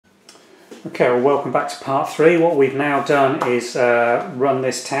Okay, well, welcome back to part 3. What we've now done is run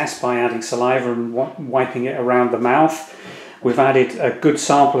this test by adding saliva and wiping it around the mouth. We've added a good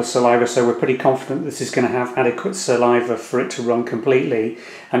sample of saliva, so we're pretty confident this is going to have adequate saliva for it to run completely.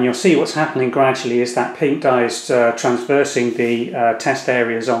 And you'll see what's happening gradually is that pink dye is transversing the test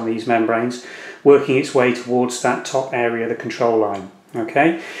areas on these membranes, working its way towards that top area, the control line.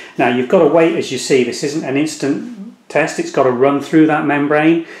 Okay, now you've got to wait. As you see, this isn't an instant test. It's got to run through that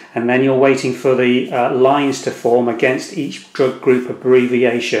membrane, and then you're waiting for the lines to form against each drug group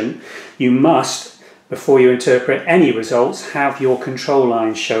abbreviation. You must, before you interpret any results, have your control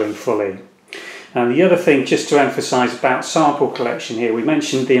lines showing fully. And the other thing just to emphasize about sample collection here, we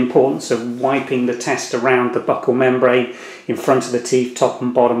mentioned the importance of wiping the test around the buccal membrane in front of the teeth, top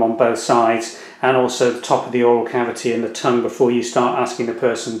and bottom on both sides, and also the top of the oral cavity and the tongue before you start asking the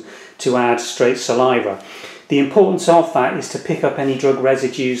person to add straight saliva. The importance of that is to pick up any drug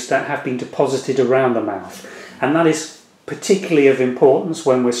residues that have been deposited around the mouth, and that is particularly of importance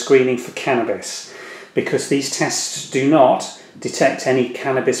when we're screening for cannabis, because these tests do not detect any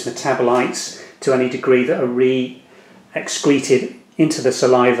cannabis metabolites to any degree that are re-excreted into the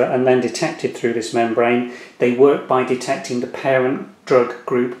saliva and then detected through this membrane. They work by detecting the parent drug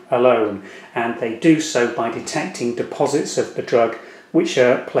group alone, and they do so by detecting deposits of the drug which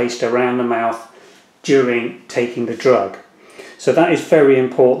are placed around the mouth during taking the drug. So that is very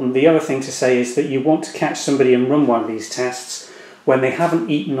important. The other thing to say is that you want to catch somebody and run one of these tests when they haven't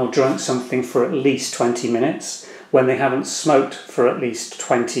eaten or drunk something for at least 20 minutes, when they haven't smoked for at least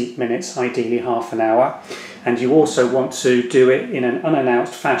 20 minutes, ideally half an hour, and you also want to do it in an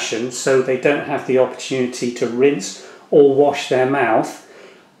unannounced fashion so they don't have the opportunity to rinse or wash their mouth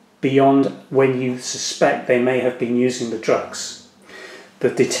beyond when you suspect they may have been using the drugs. The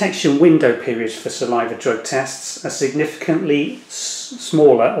detection window periods for saliva drug tests are significantly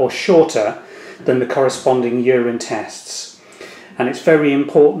smaller or shorter than the corresponding urine tests. And it's very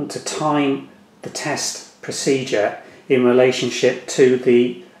important to time the test procedure in relationship to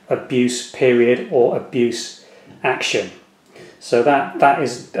the abuse period or abuse action. So that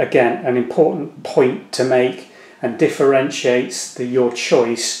is, again, an important point to make and differentiates your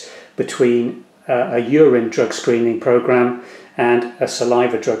choice between a urine drug screening program and a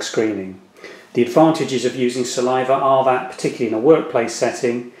saliva drug screening. The advantages of using saliva are that, particularly in a workplace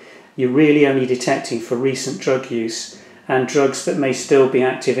setting, you're really only detecting for recent drug use and drugs that may still be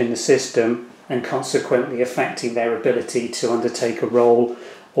active in the system and consequently affecting their ability to undertake a role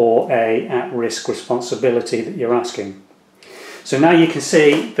or a at-risk responsibility that you're asking. So now you can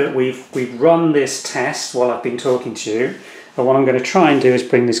see that we've run this test while I've been talking to you, and what I'm going to try and do is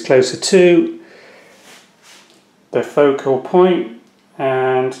bring this closer to the focal point.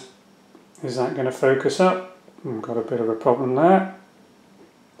 And is that going to focus up? I've got a bit of a problem there.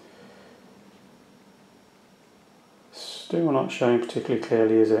 Still not showing particularly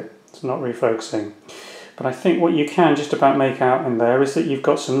clearly, is it? It's not refocusing. But I think what you can just about make out in there is that you've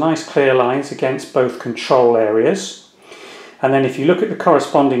got some nice clear lines against both control areas. And then if you look at the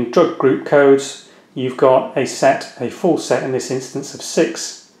corresponding drug group codes, you've got a full set in this instance of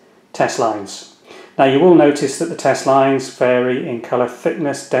 6 test lines. Now you will notice that the test lines vary in colour,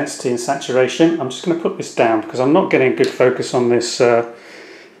 thickness, density and saturation. I'm just going to put this down because I'm not getting a good focus on this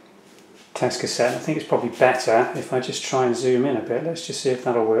test cassette. I think it's probably better if I just try and zoom in a bit. Let's just see if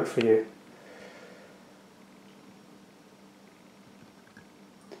that'll work for you.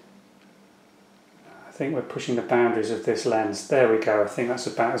 I think we're pushing the boundaries of this lens. There we go. I think that's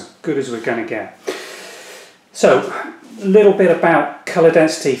about as good as we're going to get. So, a little bit about colour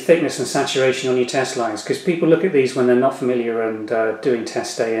density, thickness and saturation on your test lines, because people look at these when they're not familiar and doing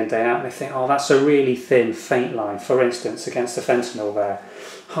tests day in, day out, and they think, oh, that's a really thin, faint line, for instance, against the fentanyl there.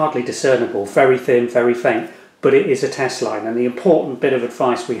 Hardly discernible, very thin, very faint, but it is a test line. And the important bit of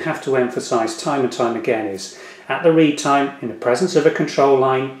advice we have to emphasise time and time again is, at the read time, in the presence of a control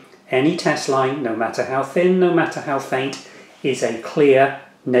line, any test line, no matter how thin, no matter how faint, is a clear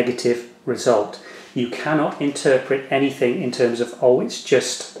negative result. You cannot interpret anything in terms of, oh, it's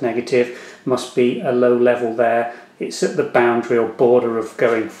just negative, must be a low level there, it's at the boundary or border of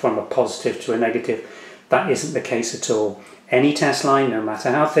going from a positive to a negative. That isn't the case at all. Any test line, no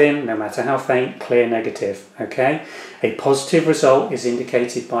matter how thin, no matter how faint, clear negative, okay? A positive result is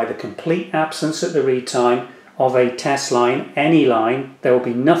indicated by the complete absence at the read time of a test line, any line. There will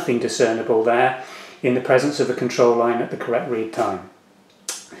be nothing discernible there in the presence of a control line at the correct read time.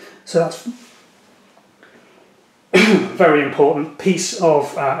 So that's very important piece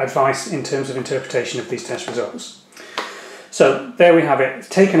of advice in terms of interpretation of these test results. So there we have it. It's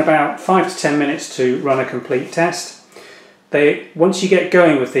taken about 5 to 10 minutes to run a complete test. Once you get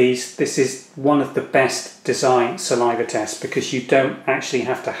going with these, this is one of the best designed saliva tests because you don't actually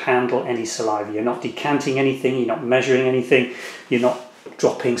have to handle any saliva. You're not decanting anything, you're not measuring anything, you're not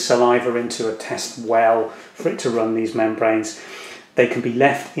dropping saliva into a test well for it to run these membranes. They can be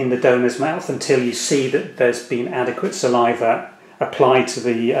left in the donor's mouth until you see that there's been adequate saliva applied to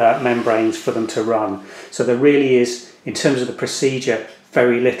the membranes for them to run. So there really is, in terms of the procedure,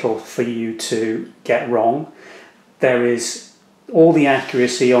 very little for you to get wrong. There is all the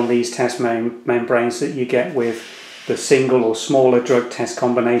accuracy on these test membranes that you get with the single or smaller drug test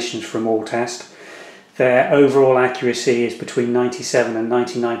combinations from all test. Their overall accuracy is between 97 and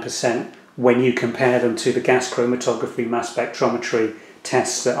 99% when you compare them to the gas chromatography mass spectrometry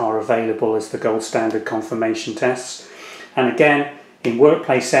tests that are available as the gold standard confirmation tests. And again, in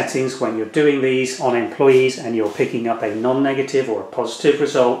workplace settings, when you're doing these on employees and you're picking up a non-negative or a positive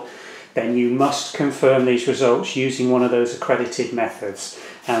result, then you must confirm these results using one of those accredited methods.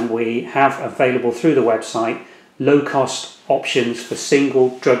 And we have available through the website low-cost options for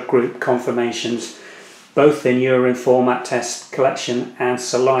single drug group confirmations, both in urine format test collection and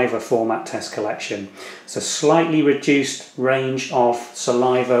saliva format test collection. It's a slightly reduced range of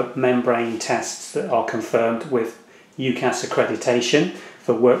saliva membrane tests that are confirmed with UCAS accreditation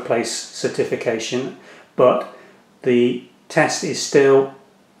for workplace certification, but the test is still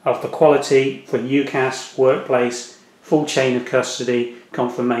of the quality for UCAS workplace full chain of custody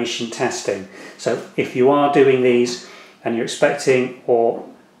confirmation testing. So if you are doing these and you're expecting or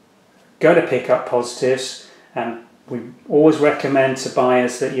going to pick up positives, and we always recommend to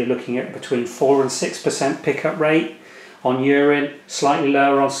buyers that you're looking at between 4 and 6% pickup rate on urine, slightly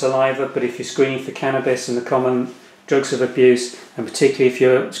lower on saliva, but if you're screening for cannabis and the common drugs of abuse, and particularly if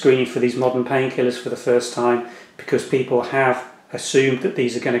you're screening for these modern painkillers for the first time, because people have assumed that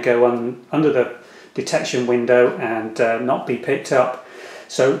these are going to go under the detection window and not be picked up.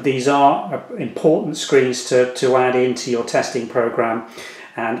 So these are important screens to add into your testing program,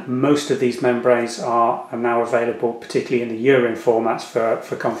 and most of these membranes are now available, particularly in the urine formats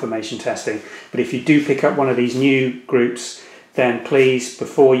for confirmation testing. But if you do pick up one of these new groups, then please,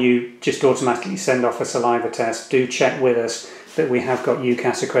 before you just automatically send off a saliva test, do check with us that we have got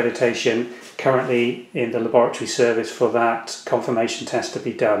UCAS accreditation currently in the laboratory service for that confirmation test to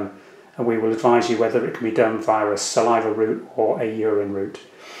be done, and we will advise you whether it can be done via a saliva route or a urine route.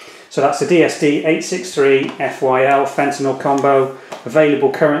 So that's the DSD 863 FYL fentanyl combo,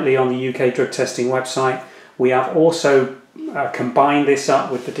 available currently on the UK drug testing website. We have also combined this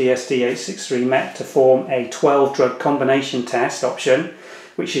up with the DSD 863 MET to form a 12 drug combination test option,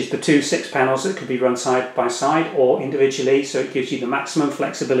 which is the 2 6 panels that could be run side by side or individually, so it gives you the maximum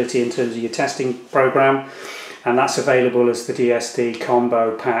flexibility in terms of your testing program, and that's available as the DSD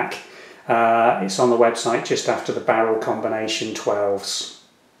combo pack. It's on the website just after the barrel combination 12s.